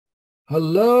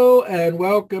Hello and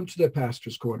welcome to the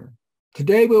Pastor's Corner.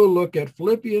 Today we will look at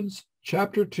Philippians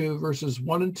chapter 2, verses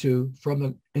 1 and 2 from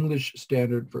the English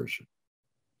Standard Version.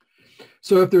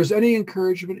 So if there's any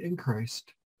encouragement in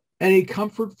Christ, any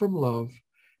comfort from love,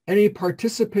 any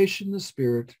participation in the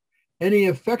Spirit, any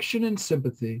affection and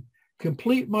sympathy,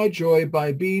 complete my joy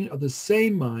by being of the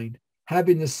same mind,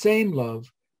 having the same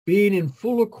love, being in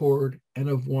full accord and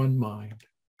of one mind.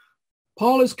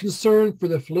 Paul is concerned for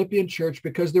the Philippian church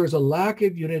because there is a lack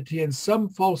of unity and some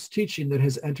false teaching that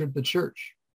has entered the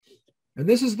church. And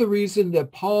this is the reason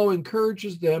that Paul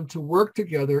encourages them to work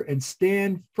together and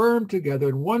stand firm together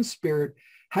in one spirit,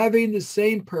 having the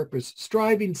same purpose,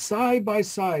 striving side by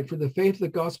side for the faith of the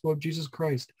gospel of Jesus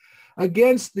Christ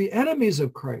against the enemies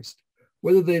of Christ,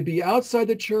 whether they be outside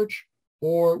the church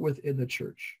or within the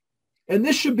church. And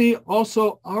this should be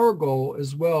also our goal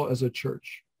as well as a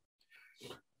church.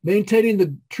 Maintaining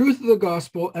the truth of the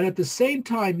gospel and at the same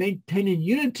time maintaining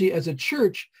unity as a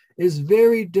church is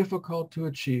very difficult to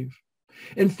achieve.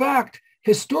 In fact,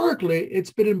 historically,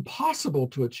 it's been impossible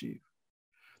to achieve.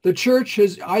 The church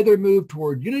has either moved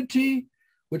toward unity,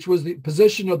 which was the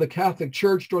position of the Catholic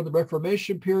Church during the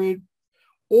Reformation period,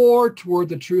 or toward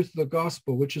the truth of the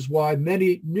gospel, which is why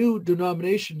many new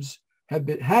denominations had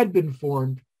been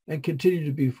formed and continue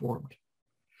to be formed.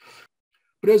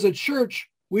 But as a church,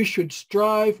 we should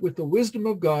strive with the wisdom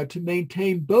of God to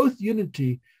maintain both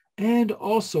unity and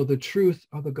also the truth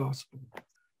of the gospel.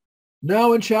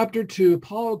 Now in chapter 2,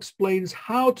 Paul explains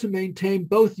how to maintain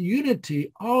both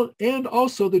unity and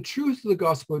also the truth of the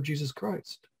gospel of Jesus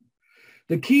Christ.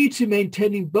 The key to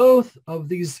maintaining both of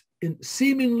these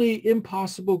seemingly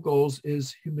impossible goals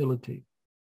is humility.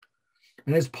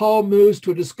 And as Paul moves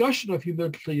to a discussion of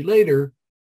humility later,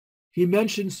 he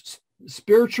mentions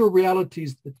spiritual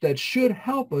realities that should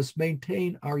help us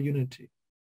maintain our unity.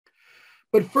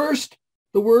 But first,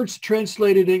 the words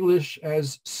translated in English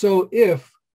as so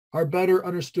if are better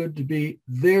understood to be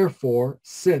therefore,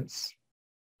 since.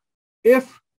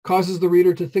 If causes the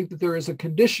reader to think that there is a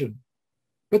condition,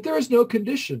 but there is no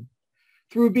condition.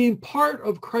 Through being part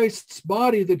of Christ's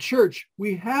body, the church,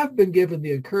 we have been given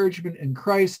the encouragement in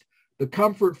Christ, the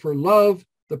comfort for love,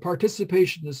 the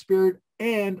participation in the Spirit,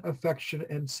 and affection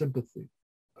and sympathy.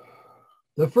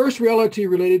 The first reality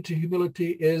related to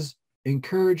humility is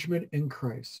encouragement in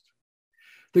Christ.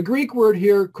 The Greek word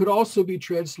here could also be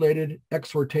translated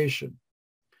exhortation.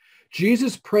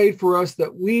 Jesus prayed for us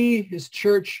that we, his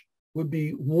church, would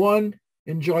be one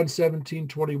in John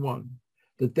 17:21,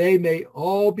 that they may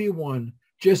all be one,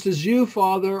 just as you,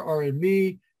 Father, are in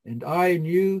me and I in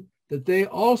you, that they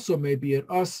also may be in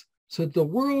us, so that the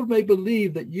world may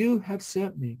believe that you have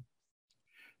sent me.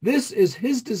 This is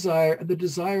his desire and the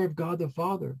desire of God the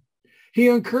Father. He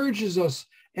encourages us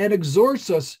and exhorts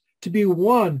us to be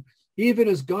one, even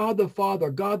as God the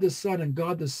Father, God the Son, and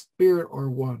God the Spirit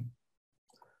are one.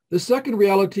 The second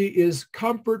reality is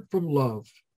comfort from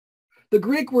love. The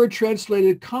Greek word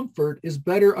translated comfort is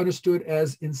better understood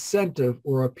as incentive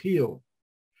or appeal.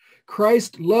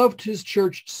 Christ loved his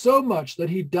church so much that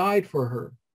he died for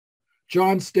her.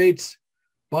 John states,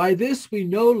 "By this we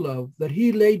know love, that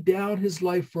he laid down his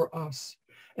life for us,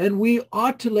 and we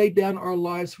ought to lay down our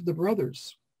lives for the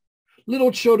brothers.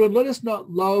 Little children, let us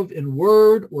not love in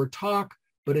word or talk,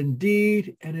 but in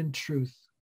deed and in truth."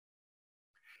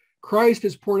 Christ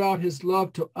has poured out his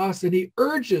love to us, and he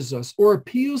urges us or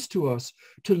appeals to us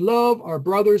to love our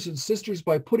brothers and sisters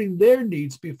by putting their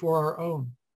needs before our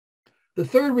own. The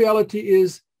third reality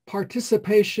is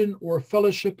participation or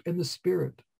fellowship in the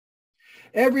Spirit.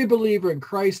 Every believer in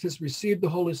Christ has received the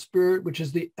Holy Spirit, which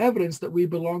is the evidence that we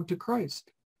belong to Christ.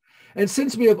 And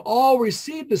since we have all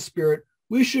received the Spirit,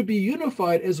 we should be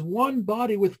unified as one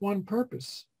body with one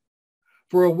purpose.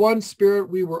 For a one Spirit,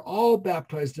 we were all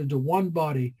baptized into one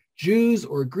body, Jews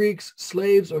or Greeks,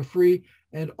 slaves or free,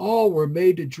 and all were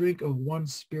made to drink of one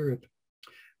Spirit.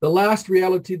 The last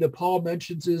reality that Paul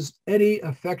mentions is any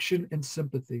affection and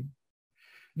sympathy.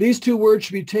 These two words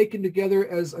should be taken together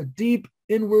as a deep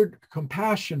inward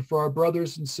compassion for our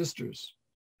brothers and sisters.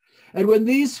 And when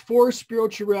these four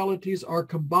spiritual realities are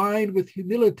combined with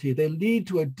humility, they lead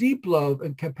to a deep love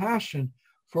and compassion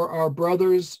for our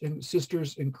brothers and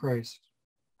sisters in Christ,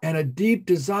 and a deep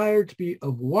desire to be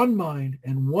of one mind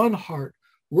and one heart,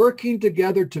 working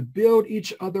together to build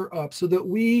each other up so that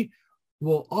we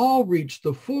will all reach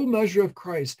the full measure of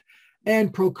Christ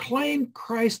and proclaim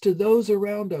Christ to those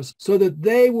around us so that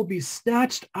they will be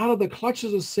snatched out of the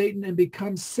clutches of Satan and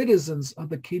become citizens of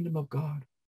the kingdom of God.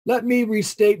 Let me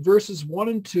restate verses 1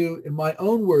 and 2 in my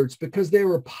own words because they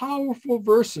are powerful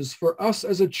verses for us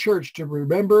as a church to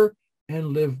remember and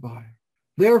live by.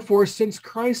 Therefore, since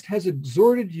Christ has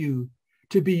exhorted you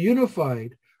to be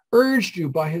unified, urged you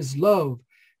by his love,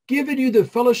 given you the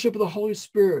fellowship of the Holy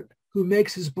Spirit, who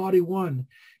makes his body one,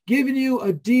 given you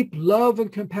a deep love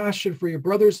and compassion for your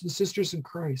brothers and sisters in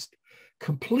Christ.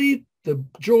 Complete the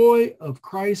joy of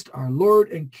Christ, our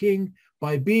Lord and King,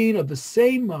 by being of the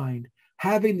same mind,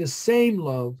 having the same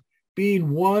love, being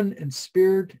one in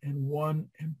spirit and one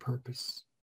in purpose.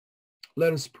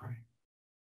 Let us pray.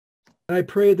 And I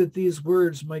pray that these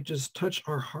words might just touch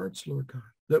our hearts, Lord God,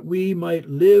 that we might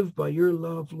live by your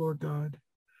love, Lord God,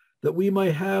 that we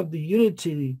might have the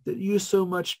unity that you so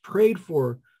much prayed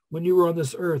for when you were on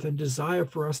this earth and desire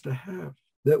for us to have,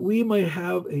 that we might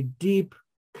have a deep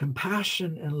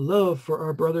compassion and love for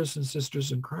our brothers and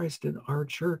sisters in Christ in our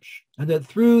church, and that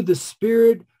through the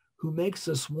Spirit who makes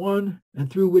us one and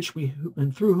through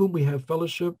whom we have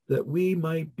fellowship, that we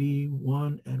might be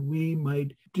one and we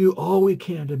might do all we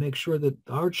can to make sure that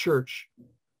our church,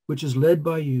 which is led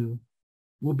by you,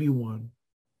 will be one.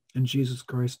 In Jesus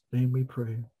Christ's name we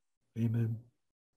pray. Amen.